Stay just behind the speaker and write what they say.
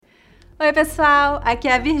Oi pessoal, aqui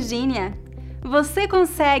é a Virgínia. Você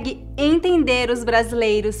consegue entender os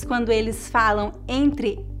brasileiros quando eles falam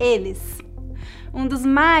entre eles? Um dos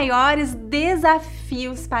maiores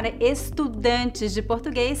desafios para estudantes de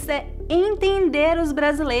português é entender os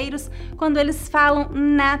brasileiros quando eles falam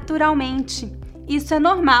naturalmente. Isso é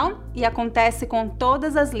normal e acontece com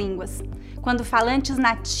todas as línguas. Quando falantes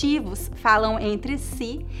nativos falam entre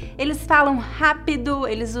si, eles falam rápido,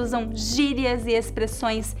 eles usam gírias e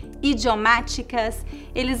expressões idiomáticas,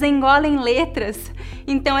 eles engolem letras,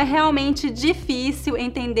 então é realmente difícil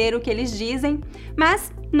entender o que eles dizem,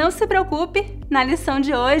 mas não se preocupe, na lição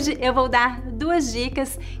de hoje eu vou dar 2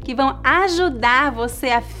 dicas que vão ajudar você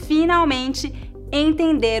a finalmente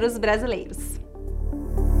entender os brasileiros.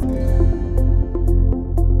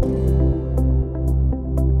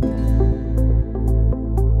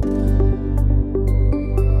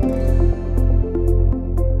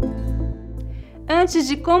 Antes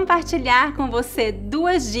de compartilhar com você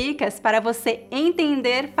 2 dicas para você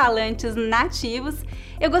entender falantes nativos,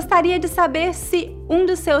 eu gostaria de saber se um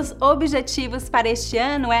dos seus objetivos para este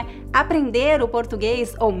ano é aprender o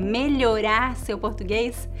português ou melhorar seu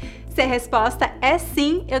português. Se a resposta é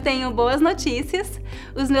sim, eu tenho boas notícias.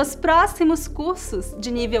 Os meus próximos cursos de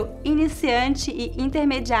nível iniciante e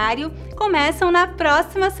intermediário começam na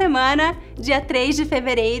próxima semana, dia 3 de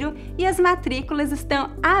fevereiro, e as matrículas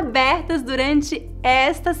estão abertas durante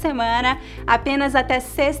esta semana, apenas até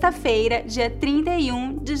sexta-feira, dia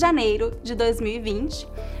 31 de janeiro de 2020.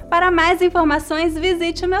 Para mais informações,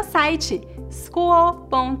 visite o meu site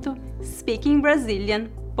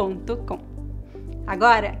school.speakingbrasilian.com.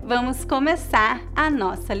 Agora, vamos começar a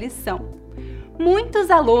nossa lição.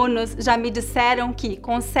 Muitos alunos já me disseram que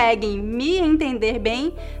conseguem me entender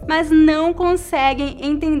bem, mas não conseguem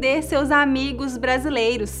entender seus amigos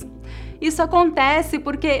brasileiros. Isso acontece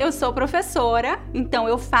porque eu sou professora, então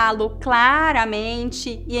eu falo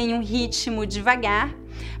claramente e em um ritmo devagar,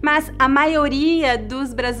 mas a maioria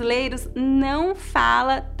dos brasileiros não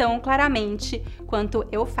fala tão claramente quanto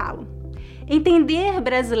eu falo. Entender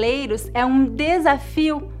brasileiros é um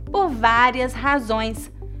desafio por várias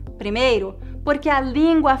razões. Primeiro, porque a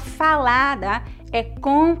língua falada é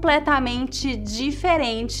completamente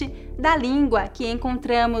diferente da língua que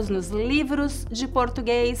encontramos nos livros de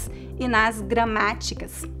português e nas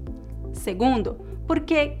gramáticas. Segundo,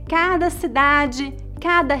 porque cada cidade,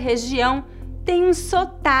 cada região tem um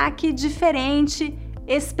sotaque diferente,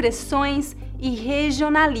 expressões e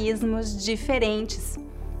regionalismos diferentes.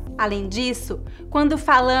 Além disso, quando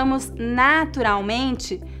falamos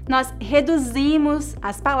naturalmente, nós reduzimos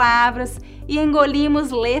as palavras e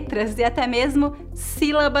engolimos letras e até mesmo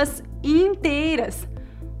sílabas inteiras.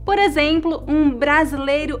 Por exemplo, um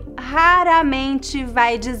brasileiro raramente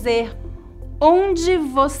vai dizer onde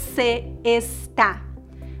você está.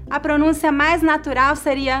 A pronúncia mais natural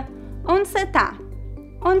seria onde você tá,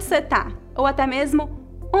 onde você tá, ou até mesmo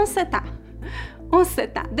onde você tá. Onde você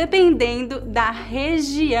tá, dependendo da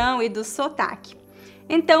região e do sotaque.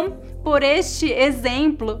 Então, por este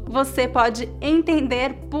exemplo, você pode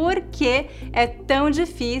entender por que é tão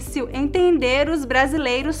difícil entender os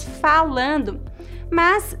brasileiros falando.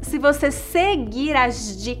 Mas, se você seguir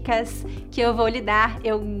as dicas que eu vou lhe dar,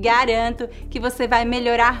 eu garanto que você vai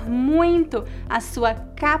melhorar muito a sua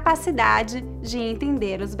capacidade de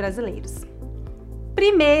entender os brasileiros.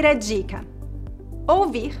 Primeira dica: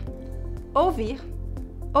 ouvir. Ouvir,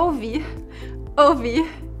 ouvir, ouvir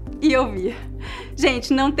e ouvir.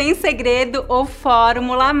 Gente, não tem segredo ou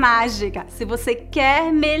fórmula mágica. Se você quer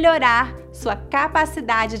melhorar sua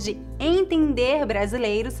capacidade de entender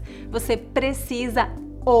brasileiros, você precisa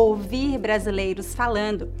ouvir brasileiros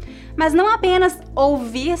falando. Mas não apenas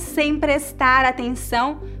ouvir sem prestar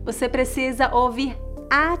atenção, você precisa ouvir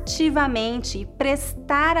ativamente e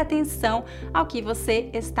prestar atenção ao que você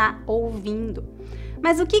está ouvindo.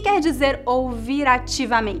 Mas o que quer dizer ouvir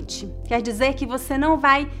ativamente? Quer dizer que você não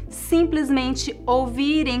vai simplesmente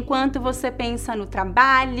ouvir enquanto você pensa no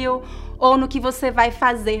trabalho ou no que você vai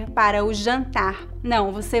fazer para o jantar.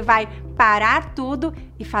 Não, você vai parar tudo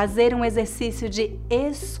e fazer um exercício de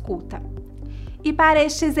escuta. E para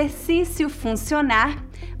este exercício funcionar,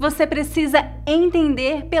 você precisa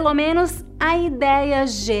entender pelo menos a ideia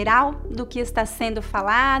geral do que está sendo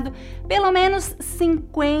falado, pelo menos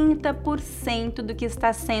 50% do que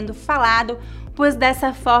está sendo falado, pois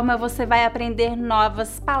dessa forma você vai aprender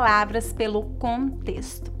novas palavras pelo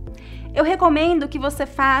contexto. Eu recomendo que você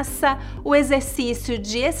faça o exercício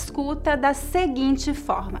de escuta da seguinte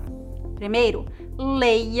forma. Primeiro,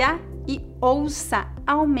 leia e ouça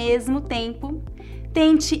ao mesmo tempo.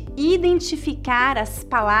 Tente identificar as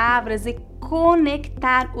palavras e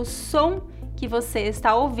conectar o som que você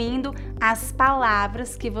está ouvindo as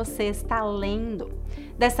palavras que você está lendo.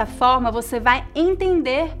 Dessa forma, você vai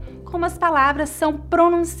entender como as palavras são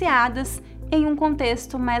pronunciadas em um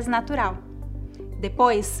contexto mais natural.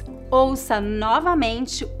 Depois, ouça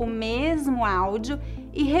novamente o mesmo áudio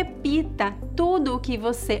e repita tudo o que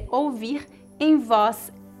você ouvir em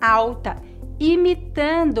voz alta,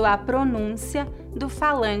 imitando a pronúncia do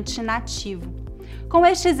falante nativo. Com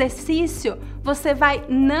este exercício, você vai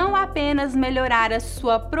não apenas melhorar a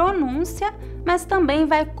sua pronúncia, mas também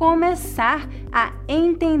vai começar a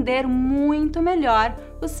entender muito melhor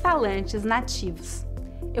os falantes nativos.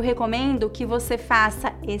 Eu recomendo que você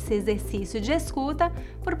faça esse exercício de escuta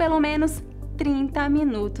por pelo menos 30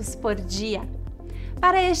 minutos por dia.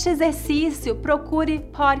 Para este exercício, procure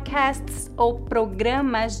podcasts ou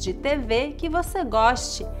programas de TV que você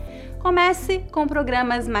goste. Comece com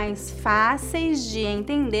programas mais fáceis de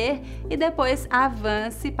entender e depois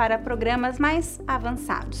avance para programas mais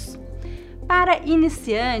avançados. Para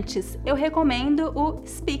iniciantes, eu recomendo o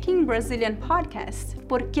Speaking Brazilian Podcast,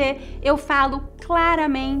 porque eu falo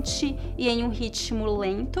claramente e em um ritmo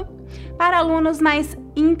lento. Para alunos mais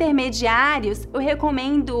intermediários, eu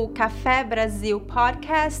recomendo o Café Brasil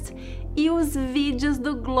Podcast e os vídeos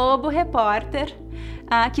do Globo Repórter,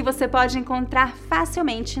 que você pode encontrar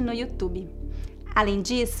facilmente no YouTube. Além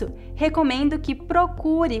disso, recomendo que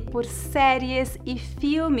procure por séries e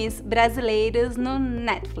filmes brasileiros no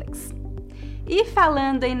Netflix. E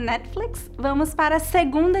falando em Netflix, vamos para a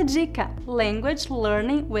segunda dica, Language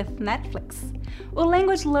Learning with Netflix. O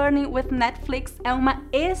Language Learning with Netflix é uma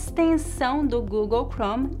extensão do Google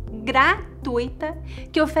Chrome gratuita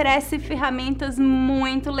que oferece ferramentas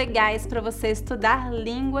muito legais para você estudar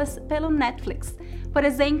línguas pelo Netflix. Por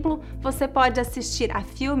exemplo, você pode assistir a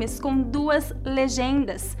filmes com 2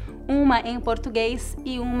 legendas, uma em português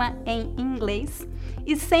e uma em inglês.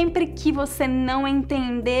 E sempre que você não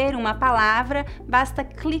entender uma palavra, basta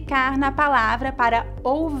clicar na palavra para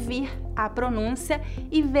ouvir a pronúncia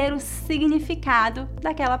e ver o significado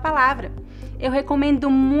daquela palavra. Eu recomendo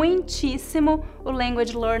muitíssimo o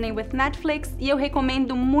Language Learning with Netflix e eu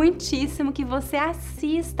recomendo muitíssimo que você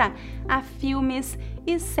assista a filmes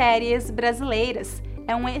e séries brasileiras.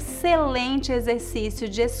 É um excelente exercício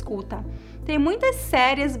de escuta. Tem muitas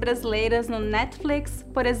séries brasileiras no Netflix,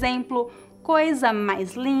 por exemplo, Coisa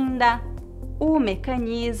Mais Linda, O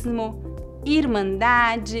Mecanismo,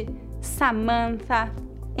 Irmandade, Samantha,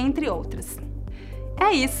 entre outras.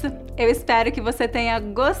 É isso, eu espero que você tenha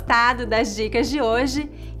gostado das dicas de hoje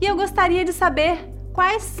e eu gostaria de saber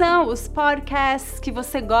quais são os podcasts que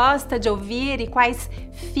você gosta de ouvir e quais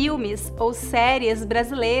filmes ou séries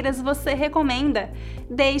brasileiras você recomenda.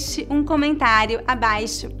 Deixe um comentário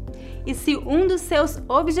abaixo. E se um dos seus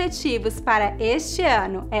objetivos para este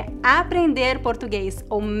ano é aprender português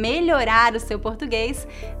ou melhorar o seu português,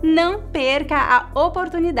 não perca a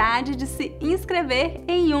oportunidade de se inscrever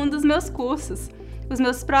em um dos meus cursos. Os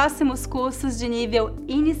meus próximos cursos de nível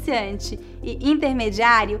iniciante e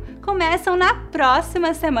intermediário começam na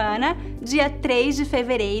próxima semana, dia 3 de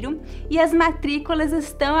fevereiro, e as matrículas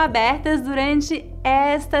estão abertas durante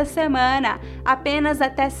esta semana, apenas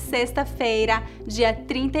até sexta-feira, dia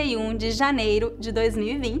 31 de janeiro de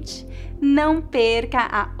 2020. Não perca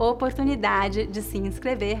a oportunidade de se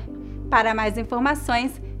inscrever. Para mais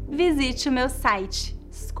informações, visite o meu site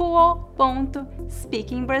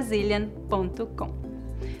school.speakingbrazilian.com.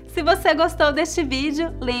 Se você gostou deste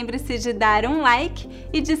vídeo, lembre-se de dar um like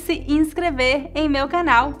e de se inscrever em meu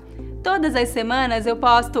canal. Todas as semanas eu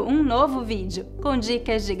posto um novo vídeo com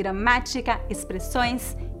dicas de gramática,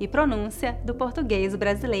 expressões e pronúncia do português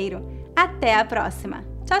brasileiro. Até a próxima!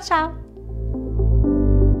 Tchau, tchau!